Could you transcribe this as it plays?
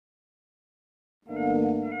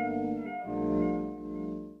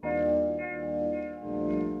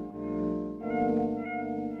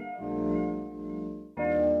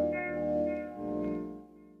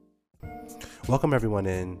Welcome everyone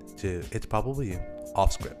in to It's Probably You,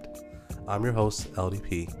 Off Script. I'm your host,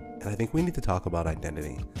 LDP, and I think we need to talk about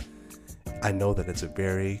identity. I know that it's a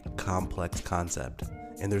very complex concept,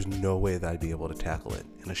 and there's no way that I'd be able to tackle it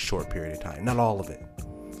in a short period of time. Not all of it.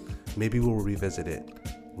 Maybe we'll revisit it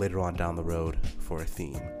later on down the road for a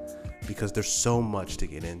theme, because there's so much to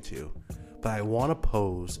get into. But I want to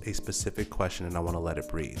pose a specific question and I want to let it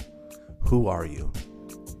breathe. Who are you?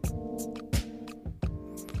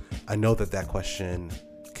 I know that question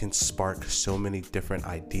can spark so many different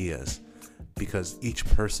ideas because each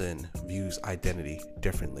person views identity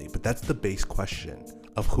differently, but that's the base question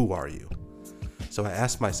of who are you? So I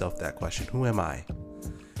asked myself that question, who am I?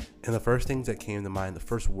 And the first things that came to mind, the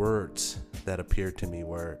first words that appeared to me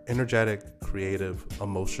were energetic, creative,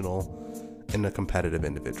 emotional, and a competitive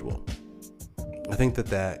individual. I think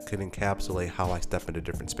that could encapsulate how I step into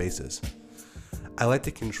different spaces. I like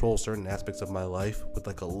to control certain aspects of my life with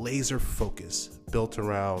like a laser focus built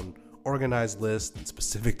around organized lists and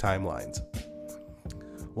specific timelines,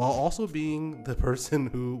 while also being the person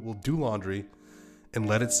who will do laundry and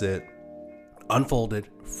let it sit unfolded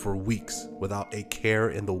for weeks without a care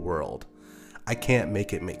in the world. I can't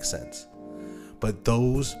make it make sense. But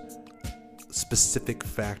those specific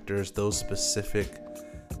factors, those specific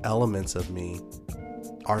elements of me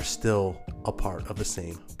are still a part of the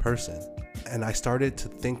same person. And I started to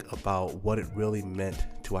think about what it really meant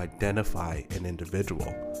to identify an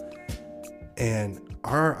individual. And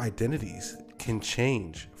our identities can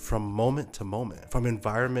change from moment to moment, from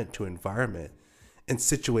environment to environment, and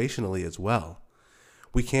situationally as well.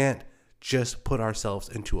 We can't just put ourselves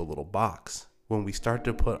into a little box. When we start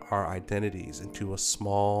to put our identities into a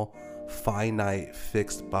small, finite,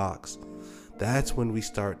 fixed box, that's when we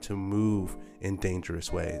start to move in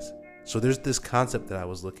dangerous ways. So there's this concept that I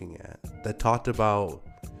was looking at that talked about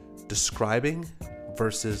describing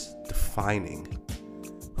versus defining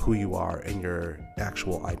who you are and your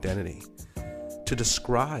actual identity. To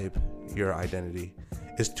describe your identity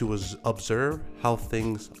is to observe how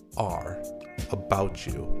things are about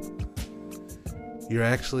you. You're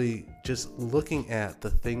actually just looking at the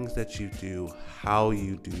things that you do, how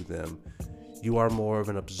you do them. You are more of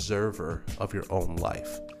an observer of your own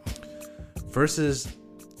life versus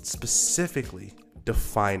specifically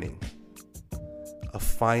defining a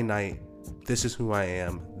finite, this is who I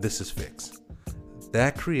am, this is fixed.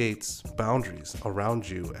 That creates boundaries around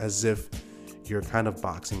you as if you're kind of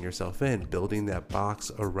boxing yourself in, building that box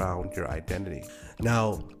around your identity.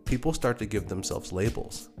 Now, people start to give themselves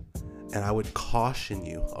labels, and I would caution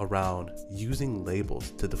you around using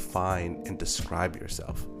labels to define and describe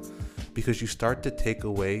yourself, because you start to take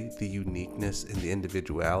away the uniqueness and the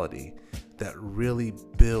individuality that really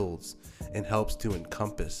builds and helps to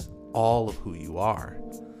encompass all of who you are.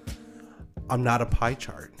 I'm not a pie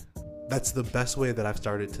chart. That's the best way that I've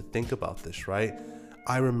started to think about this, right?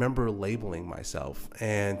 I remember labeling myself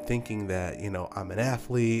and thinking that, I'm an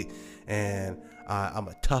athlete and I'm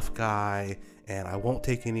a tough guy and I won't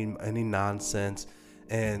take any nonsense.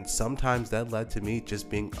 And sometimes that led to me just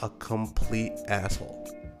being a complete asshole,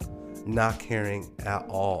 not caring at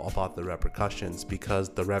all about the repercussions, because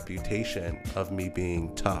the reputation of me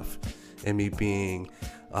being tough and me being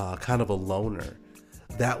kind of a loner,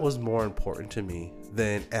 that was more important to me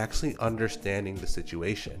than actually understanding the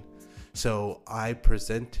situation. So I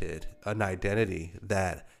presented an identity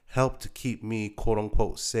that helped to keep me quote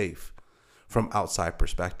unquote safe from outside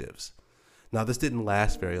perspectives. Now, this didn't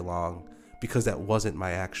last very long because that wasn't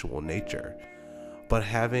my actual nature, but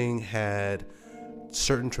having had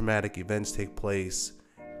certain traumatic events take place,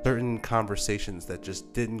 certain conversations that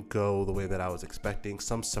just didn't go the way that I was expecting,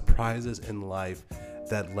 some surprises in life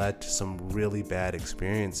that led to some really bad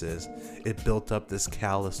experiences, it built up this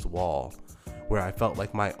calloused wall where I felt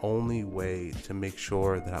like my only way to make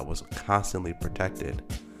sure that I was constantly protected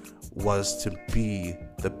was to be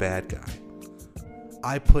the bad guy.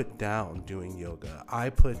 I put down doing yoga. I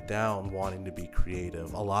put down wanting to be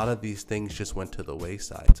creative. A lot of these things just went to the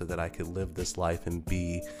wayside so that I could live this life and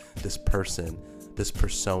be this person, this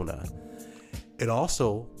persona. It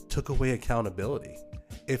also took away accountability.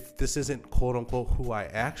 If this isn't quote unquote who I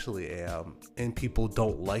actually am and people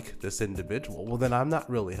don't like this individual, well then I'm not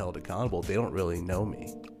really held accountable. They don't really know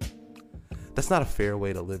me. That's not a fair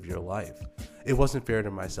way to live your life. It wasn't fair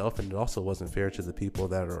to myself, and it also wasn't fair to the people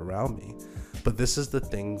that are around me. But this is the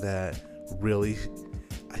thing that really,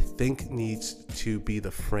 I think, needs to be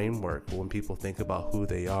the framework when people think about who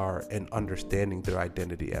they are and understanding their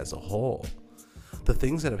identity as a whole. The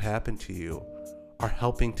things that have happened to you are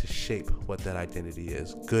helping to shape what that identity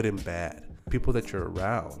is, good and bad. People that you're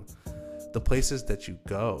around, the places that you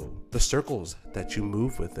go, the circles that you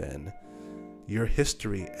move within, your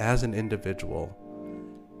history as an individual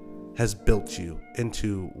has built you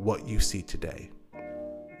into what you see today.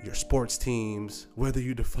 Your sports teams, whether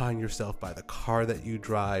you define yourself by the car that you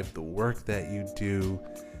drive, the work that you do,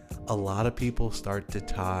 a lot of people start to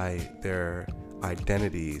tie their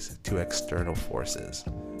identities to external forces,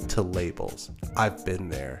 to labels. I've been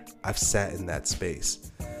there. I've sat in that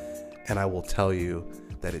space. And I will tell you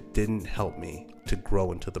that it didn't help me to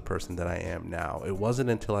grow into the person that I am now. It wasn't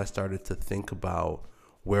until I started to think about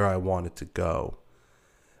where I wanted to go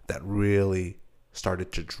that really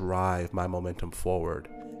started to drive my momentum forward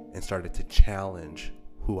and started to challenge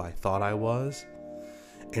who I thought I was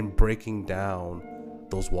and breaking down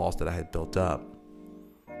those walls that I had built up.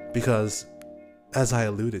 Because as I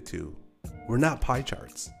alluded to, we're not pie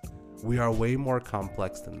charts. We are way more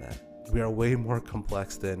complex than that. We are way more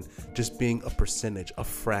complex than just being a percentage, a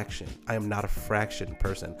fraction. I am not a fraction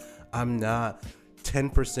person. I'm not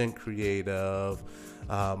 10% creative,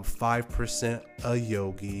 5% a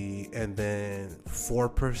yogi, and then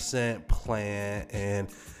 4% plant, and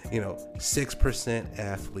 6%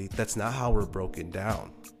 athlete. That's not how we're broken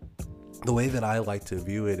down. The way that I like to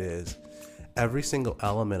view it is every single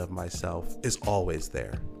element of myself is always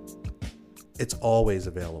there. It's always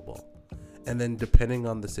available. And then depending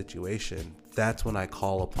on the situation, that's when I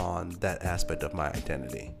call upon that aspect of my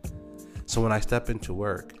identity. So when I step into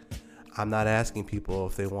work, I'm not asking people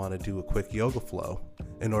if they want to do a quick yoga flow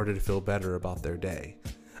in order to feel better about their day.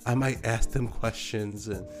 I might ask them questions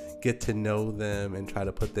and get to know them and try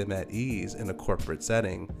to put them at ease in a corporate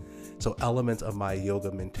setting. So elements of my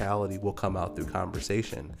yoga mentality will come out through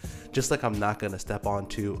conversation. Just like I'm not going to step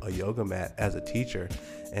onto a yoga mat as a teacher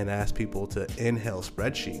and ask people to inhale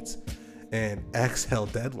spreadsheets and exhale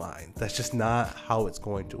deadlines. That's just not how it's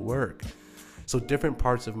going to work. So different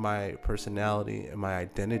parts of my personality and my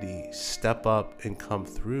identity step up and come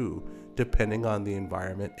through depending on the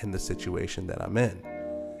environment and the situation that I'm in.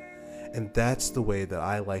 And that's the way that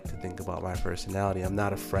I like to think about my personality. I'm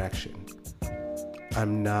not a fraction.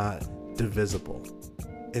 I'm not divisible.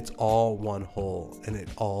 It's all one whole, and it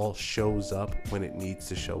all shows up when it needs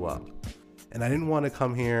to show up. And I didn't want to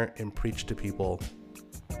come here and preach to people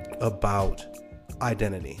about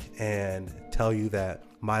identity and tell you that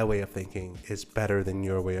my way of thinking is better than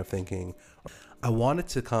your way of thinking. I wanted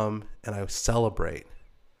to come and I celebrate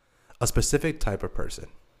a specific type of person.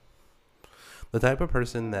 The type of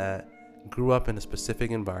person that grew up in a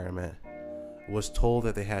specific environment, was told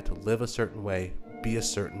that they had to live a certain way, be a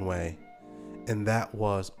certain way, and that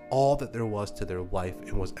was all that there was to their life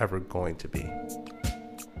and was ever going to be.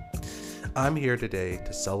 I'm here today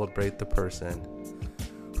to celebrate the person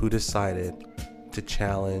who decided to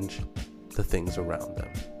challenge the things around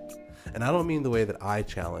them. And I don't mean the way that I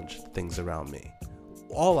challenged things around me.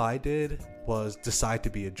 All I did was decide to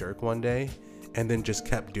be a jerk one day and then just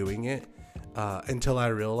kept doing it until I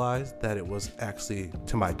realized that it was actually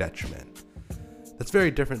to my detriment. That's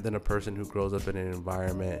very different than a person who grows up in an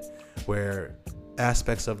environment where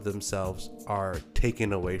aspects of themselves are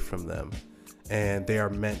taken away from them and they are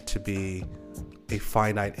meant to be a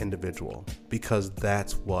finite individual because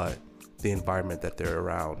that's what the environment that they're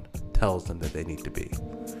around tells them that they need to be.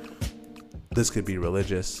 This could be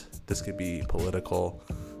religious, this could be political,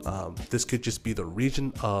 this could just be the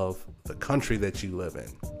region of the country that you live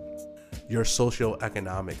in, your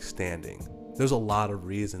socioeconomic standing. There's a lot of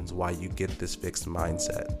reasons why you get this fixed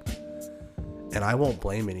mindset. And I won't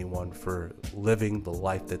blame anyone for living the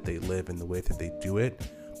life that they live in the way that they do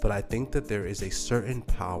it, but I think that there is a certain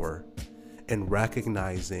power in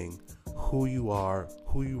recognizing who you are,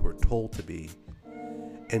 who you were told to be,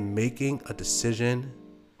 and making a decision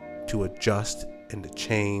to adjust and to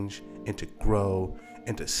change and to grow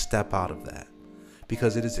and to step out of that.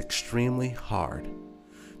 Because it is extremely hard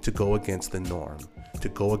to go against the norm, to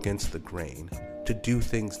go against the grain, to do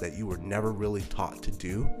things that you were never really taught to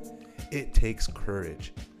do. It takes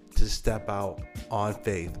courage to step out on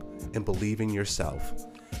faith and believe in yourself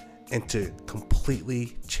and to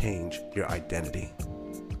completely change your identity.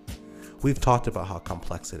 We've talked about how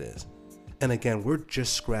complex it is. And again, we're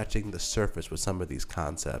just scratching the surface with some of these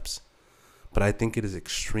concepts. But I think it is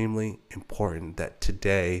extremely important that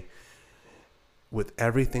today, with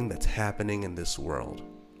everything that's happening in this world,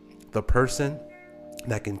 the person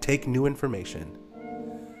that can take new information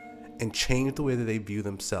and change the way that they view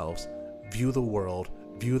themselves, view the world,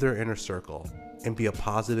 view their inner circle, and be a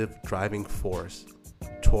positive driving force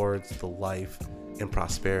towards the life and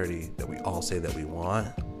prosperity that we all say that we want,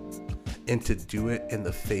 and to do it in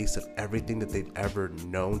the face of everything that they've ever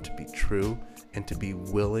known to be true, and to be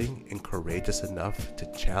willing and courageous enough to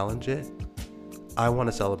challenge it, I want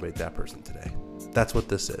to celebrate that person today. That's what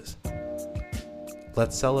this is.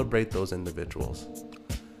 Let's celebrate those individuals,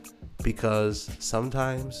 because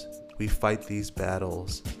sometimes we fight these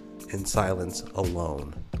battles in silence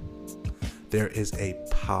alone. There is a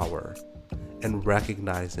power in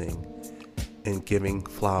recognizing and giving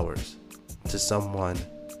flowers to someone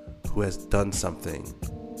who has done something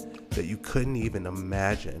that you couldn't even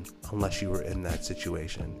imagine unless you were in that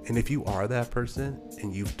situation. And if you are that person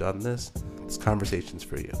and you've done this conversation's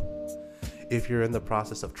for you. If you're in the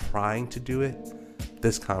process of trying to do it,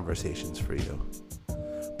 this conversation's for you.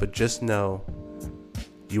 But just know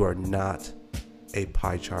you are not a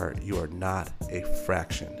pie chart. You are not a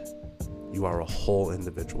fraction. You are a whole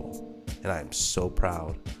individual. And I am so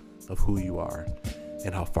proud of who you are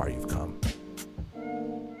and how far you've come.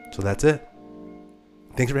 So that's it.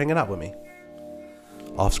 Thanks for hanging out with me.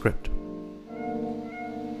 Off script.